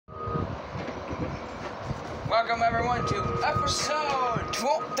Welcome everyone to episode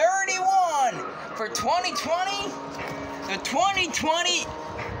 31 for 2020, the 2020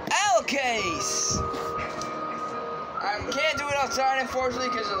 L case. I can't do it outside unfortunately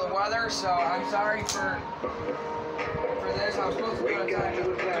because of the weather, so I'm sorry for this. I was supposed to do it outside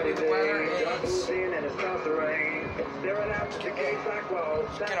due to the weather.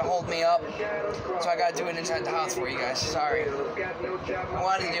 It's gonna hold me up, so I gotta do it inside the house for you guys. Sorry. I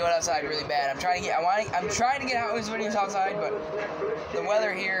wanted to do it outside really bad. I'm trying to get Hot Wheels videos outside, but the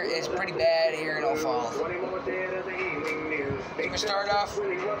weather here is pretty bad here in Old Falls. We can start off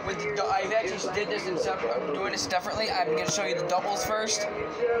with I actually did this I'm doing this differently. I'm gonna show you the doubles first.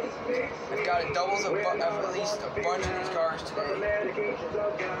 I've got a doubles of at least a bunch of these cars today.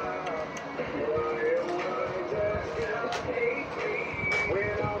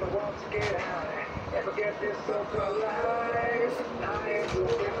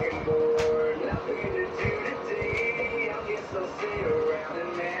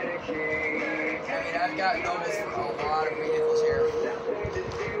 I've got doubles for a lot of vehicles here.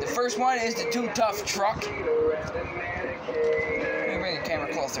 The first one is the Too Tough truck. Let me bring the camera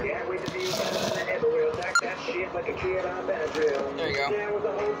closer. There you go.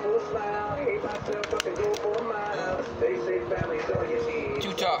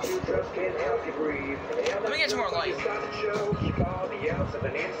 Too Tough. Let me get some more light.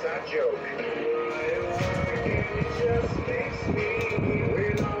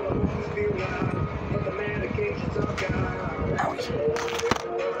 Ouch.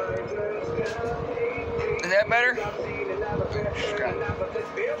 Is that better?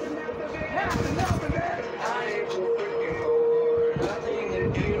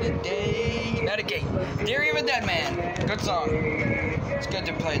 Medicate. Theory of a Dead Man. Good song. It's good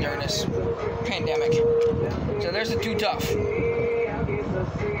to play during this pandemic. So there's the Too Tough.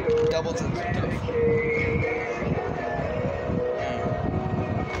 Double to the Too Tough.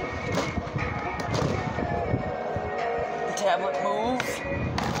 Tablet move.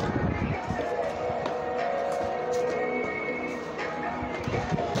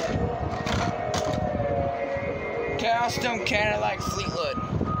 Custom Cadillac Fleetwood.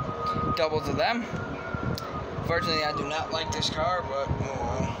 Double to them. Fortunately, I do not like this car, but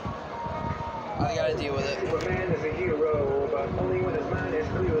I gotta deal with it.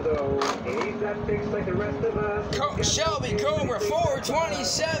 Shelby Cobra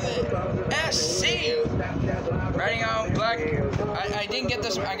 427 SC. Riding on black. I didn't get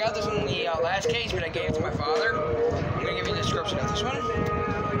this. I got this in the last case, but I gave it to my father. I'm gonna give you the description of this one.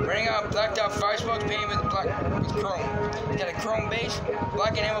 Running out blacked out 5 spokes painted with chrome. It's got a chrome base,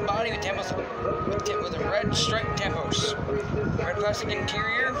 black enamel body with tempos with a red striped tempos. Red plastic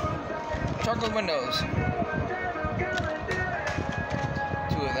interior, chocolate windows. 2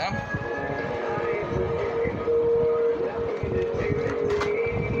 of them.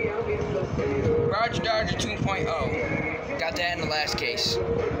 Roger Dodger 2.0. Got that in the last case.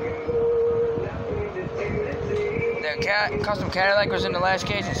 The custom Cadillac was in the last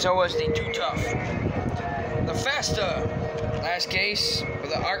case, and so was the Too Tough. The Festa, last case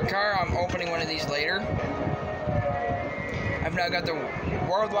with the art car. I'm opening one of these later. I've now got the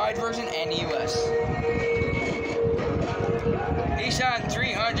worldwide version and the US. Nissan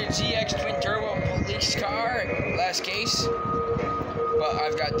 300 ZX twin turbo police car, last case. But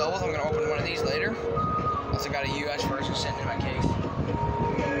I've got doubles. I'm gonna open one of these later. Also got a US version sitting in my case.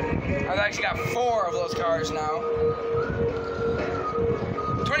 I've actually got 4 of those cars now.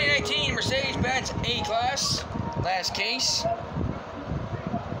 2019 Mercedes-Benz A-Class, last case.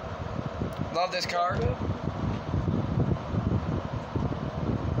 Love this car.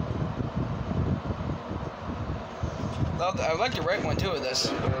 I like the red one too of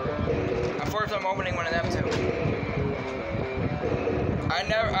this. Unfortunately, I'm opening one of them too.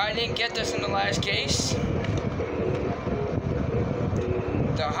 I didn't get this in the last case.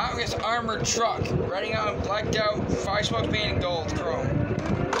 The Hot Wheels armored truck, riding out blacked out 5 spokes painted gold chrome.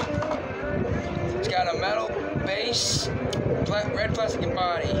 It's got a metal base, red plastic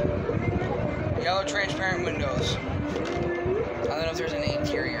body, yellow transparent windows. I don't know if there's any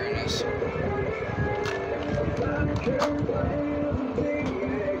interior in this.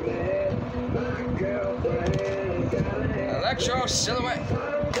 Electro silhouette.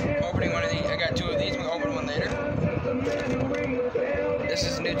 Opening one of these. I got 2 of these. We'll open one later. This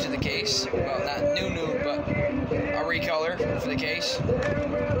is new to the case. Well, not new, but a recolor for the case.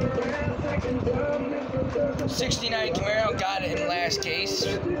 69 Camaro, got it in last case.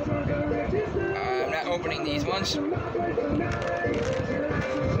 I'm not opening these ones.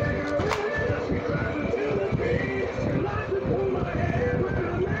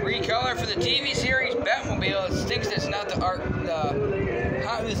 Recolor for the TV series Batmobile. Batmobile. It stinks that it's not the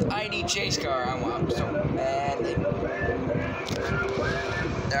Hot Wheels ID chase car I want so badly.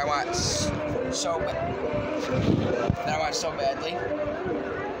 That I want so badly.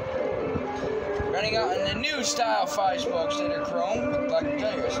 Running out in the new style 5-spoke standard chrome with black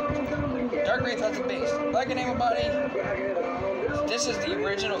tires. Dark gray plastic base. Black and enamel body. This is the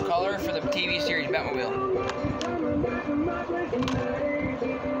original color for the TV series Batmobile.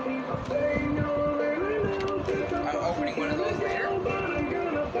 I'm opening one of those later.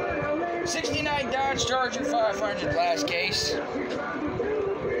 69 Dodge Charger 500 glass case.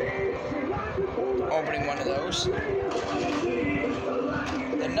 Opening one of those.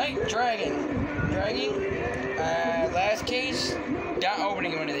 The Night Dragon. Last case. Not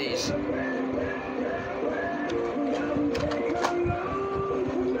opening one of these.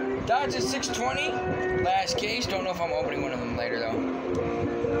 Dodge 620. Last case. Don't know if I'm opening one of them later though.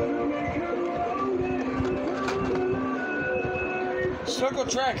 Circle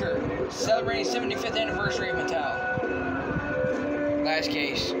Tracker. Celebrating 75th anniversary of Mattel. Last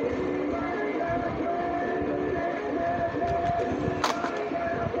case.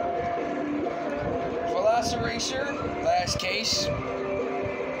 Racer, last case.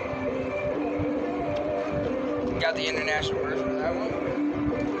 Got the international version of that one.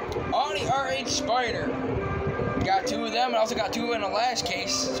 Audi R8 Spider. Got 2 of them, and also got 2 in the last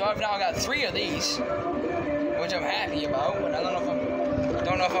case. So I've now got 3 of these, which I'm happy about. But I don't know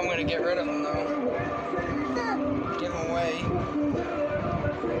if I'm gonna get rid of them though. Give them away.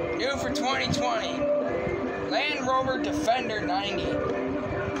 New for 2020. Land Rover Defender 90.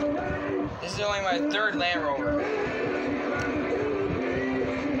 This is only my 3rd Land Rover.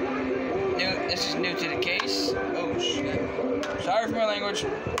 This is new to the case. Oh shit. Sorry for my language.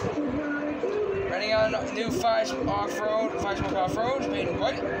 Running on new 5-spoke off-road, made in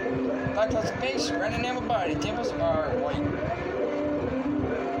white. Black plastic base, red enamel body. Temples are white.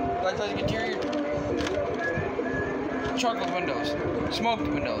 Black plastic interior. Chocolate windows. Smoked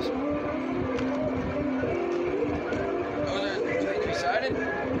windows. Those are 3-sided.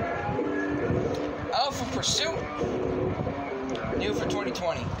 Alpha Pursuit, new for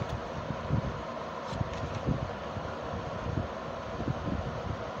 2020.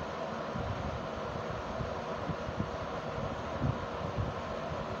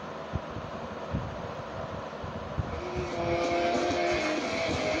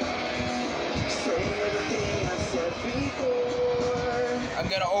 I'm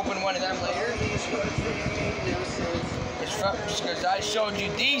gonna open one of them later. Because I showed you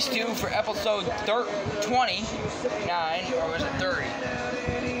these 2 for episode 29, or was it 30?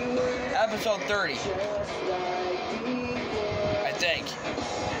 Episode 30. I think.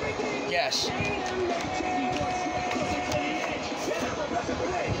 Yes.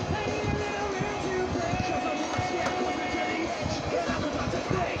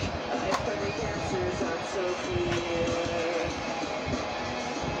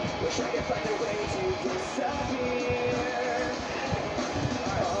 Wish I could find a way to disappear.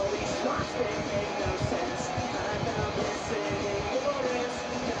 All these thoughts, they make no sense. I'm now missing ignorance.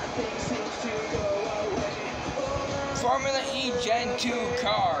 Nothing seems to go away. Formula E Gen 2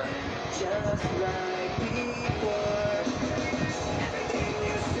 car. Just like before.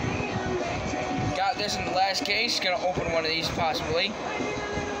 Got this in the last case. Gonna open one of these possibly.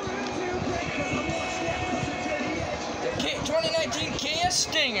 2019 Kia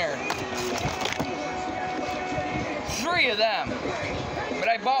Stinger. 3 of them. But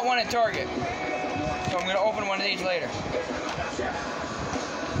I bought one at Target. So I'm going to open one of these later.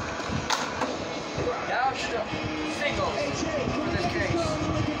 Now singles in this case.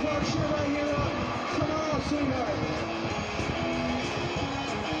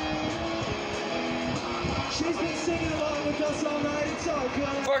 She's been singing along with us all night. It's all good.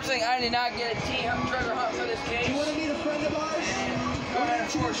 Unfortunately, I did not get a treasure hunt for this case. You want to meet a friend of ours?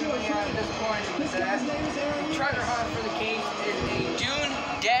 Unfortunately, I'm disappointed with that. Treasure hunt for the case is a Dune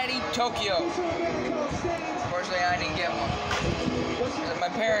Daddy Tokyo. Unfortunately, I didn't get one.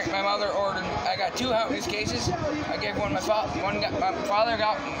 My mother ordered. I got 2 Hot Wheels cases. I gave one. My father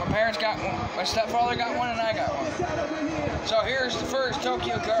got. My parents got one. My stepfather got one, and I got one. So here's the first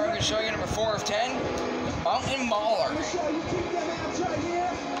Tokyo car. I'm going to show you number 4 of 10. Mountain Mauler.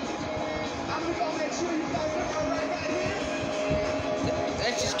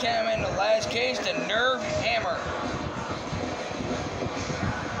 This just came in the last case, the Nerve Hammer.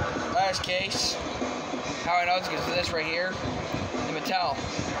 Last case. How I know it's because of this right here. The Mattel.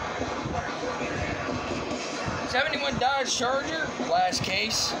 71 Dodge Charger. Last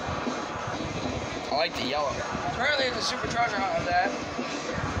case. I like the yellow. Apparently it's a super treasure hunt of that.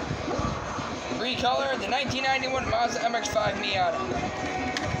 Recolor the 1991 Mazda MX-5 Miata.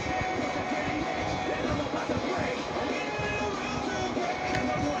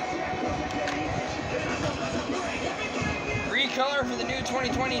 Recolor for the new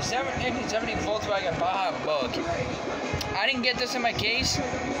 1970 Volkswagen Baja Bug. I didn't get this in my case.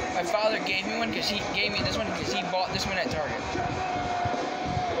 My father gave me one because he gave me this one because he bought this one at Target.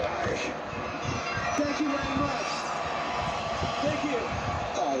 Thank you very much. Thank you.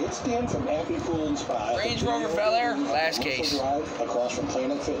 Hi, it's Dan from Happy Pool and Spa. Range Rover Bel Air, last case. Drive across from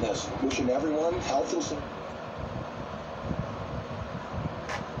Planet Fitness. Wishing everyone health and safety.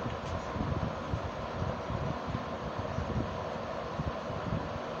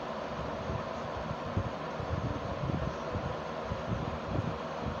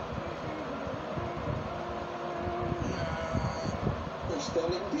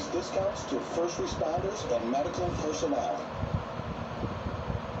 Extending these discounts to first responders and medical personnel.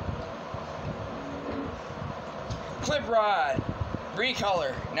 Clip Rod,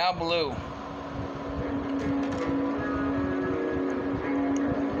 Recolor, now blue.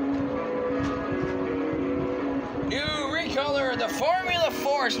 New Recolor, the Formula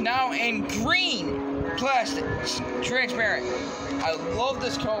Force, now in green plastic, transparent. I love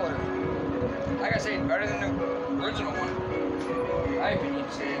this color. I gotta say, it's better than the original one. I even need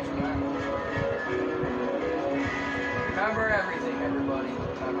to say it from that. Remember everything, everybody.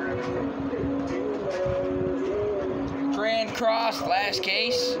 Remember everything. Grand Cross, last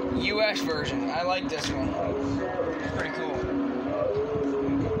case, US version. I like this one. It's pretty cool.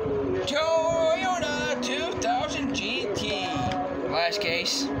 Toyota 2000 GT. Last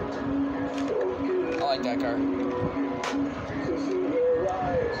case. I like that car.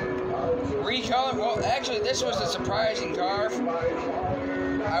 Recolor, well, actually, this was a surprising car.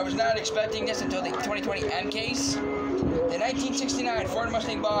 I was not expecting this until the 2020 M case. The 1969 Ford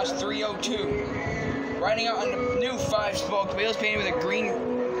Mustang Boss 302. Riding out on the new 5-spoke wheels painted with a green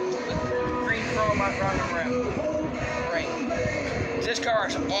chrome around the rim. Right. This car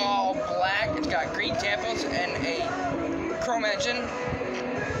is all black. It's got green tampons and a chrome engine.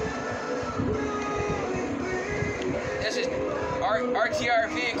 This is RTR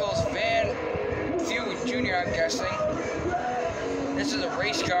Vehicles Van Few Jr., I'm guessing. This is a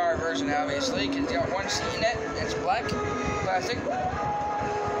race car version, obviously, because it's got one seat in it. It's black, plastic.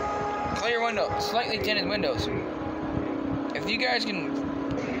 Clear window, slightly tinted windows. If you guys can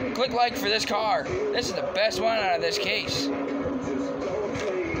click like for this car, this is the best one out of this case.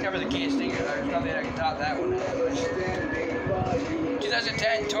 Except for the key stinger, there's nothing that can top that one.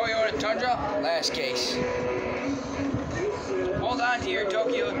 2010 Toyota Tundra, last case. Hold on to your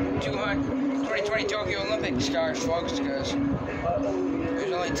Tokyo 2020 Tokyo Olympics cars, folks, because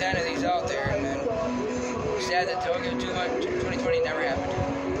there's only 10 of these out there, and then sad that Tokyo 2020 never happened.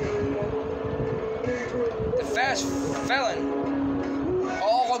 The Fast Felon,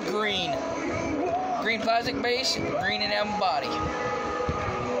 all green. Green plastic base, green and M body.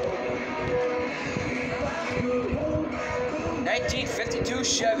 1952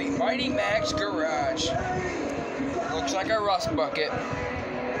 Chevy Mighty Max Garage. Looks like a rust bucket.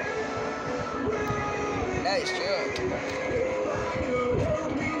 Nice joke.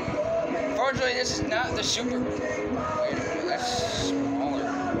 Fortunately, this is not the super. Wait a minute, that's smaller.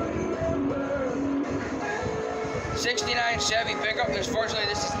 69 Chevy pickup. Fortunately,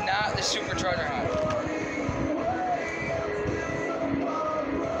 this is not the supercharger hot.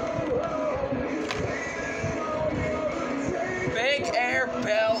 Big Air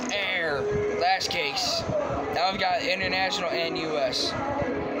Bel Air. Last case. Now I've got international and US.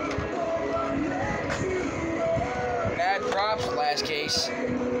 Mad Props, last case.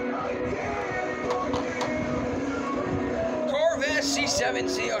 Corvette C7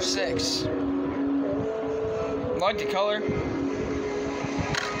 Z06. Like the color.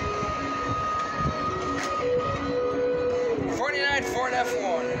 '49 Ford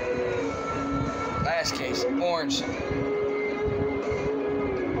F1. Last case, orange.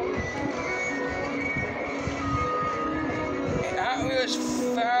 Hot Wheels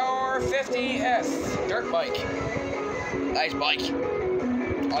 450F dirt bike. Nice bike. I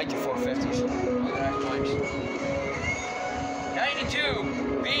like the 450s. Nice bikes.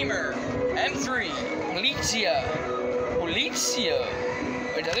 92 Beamer M3 Polizia.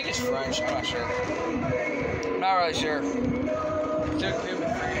 Wait, I think it's French. I'm not sure. I'm not really sure. Took him in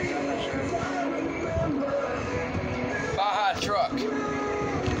France. I'm not sure. Baja truck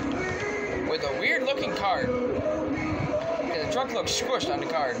with a weird looking card. Yeah, the truck looks squished on the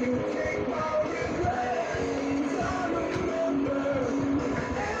card.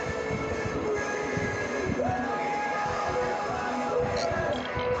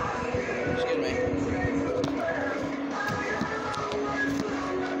 Excuse me.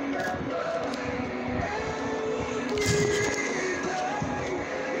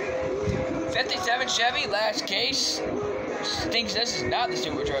 Chevy, last case. Thinks this is not the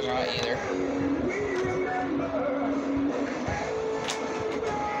Super Treasure Hunt either.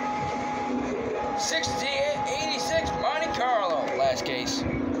 '86 Monte Carlo, last case.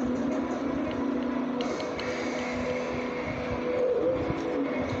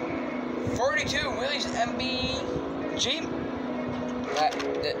 '42 Willys MB Jeep.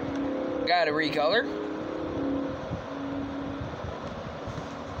 Got a recolor.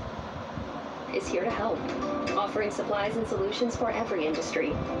 Is here to help, offering supplies and solutions for every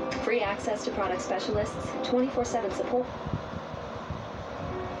industry. Free access to product specialists, 24/7 support.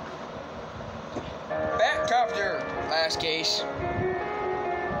 Batcopter, last case.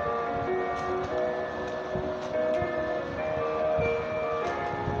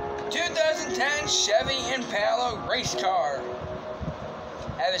 '2010 Chevy Impala race car.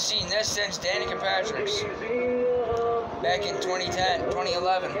 Haven't seen this since Danica Patrick's. Back in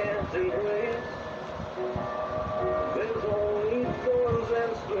 2011.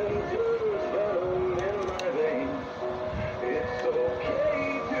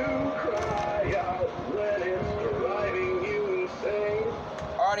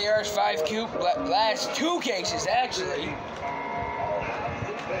 RDR's 5 Coupe, last 2 cases actually.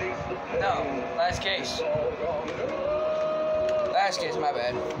 No, last case. Last case, my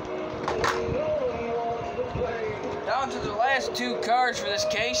bad. Down to the last 2 cars for this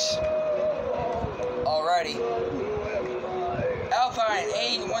case. Alrighty. Alpine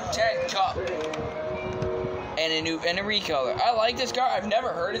A110 Cup. And a recolor. I like this car. I've never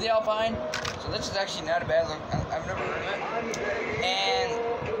heard of the Alpine. So this is actually not a bad look. I've never heard of it. And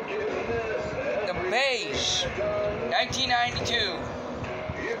the beige 1992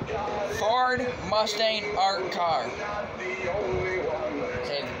 Ford Mustang art car.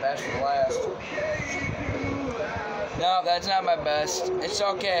 Save the best for last. No, that's not my best. It's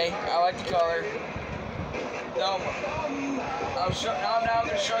okay. I like the color. No, I'm now going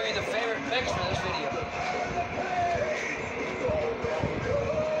to show you the favorite picks for this video.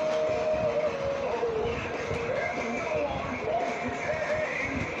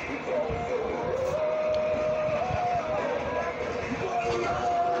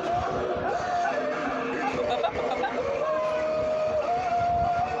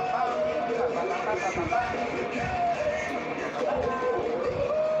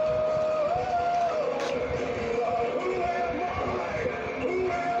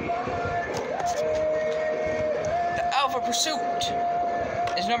 Pursuit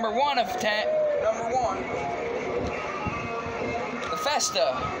is number 1 of 10. Number 1. The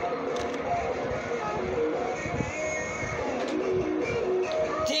Festa.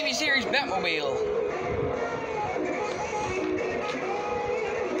 TV series Batmobile.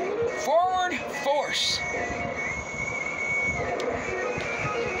 Forward Force.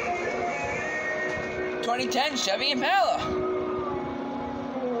 '2010 Chevy Impala.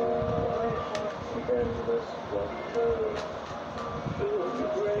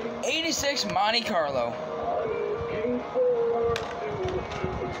 '86 Monte Carlo.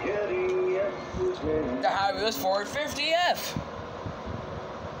 The Hot Wheels Ford 50F.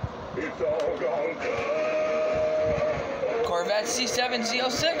 Corvette C7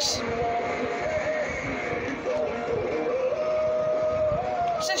 Z06.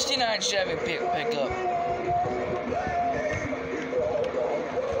 '69 Chevy pickup.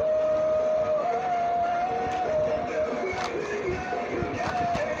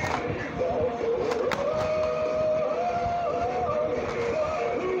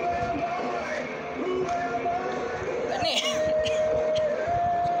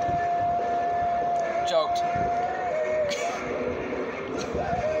 Joked.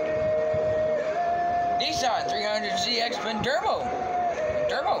 Nissan 300ZX Twin Turbo.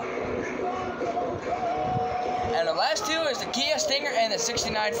 And the last 2 is the Kia Stinger and the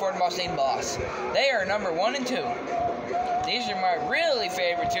 '69 Ford Mustang Boss. They are number 1 and 2. These are my really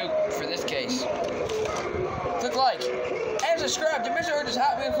favorite 2 for this case. Click like and subscribe to MrOranges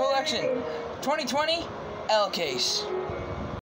Hot Wheels Collection 2020 L case.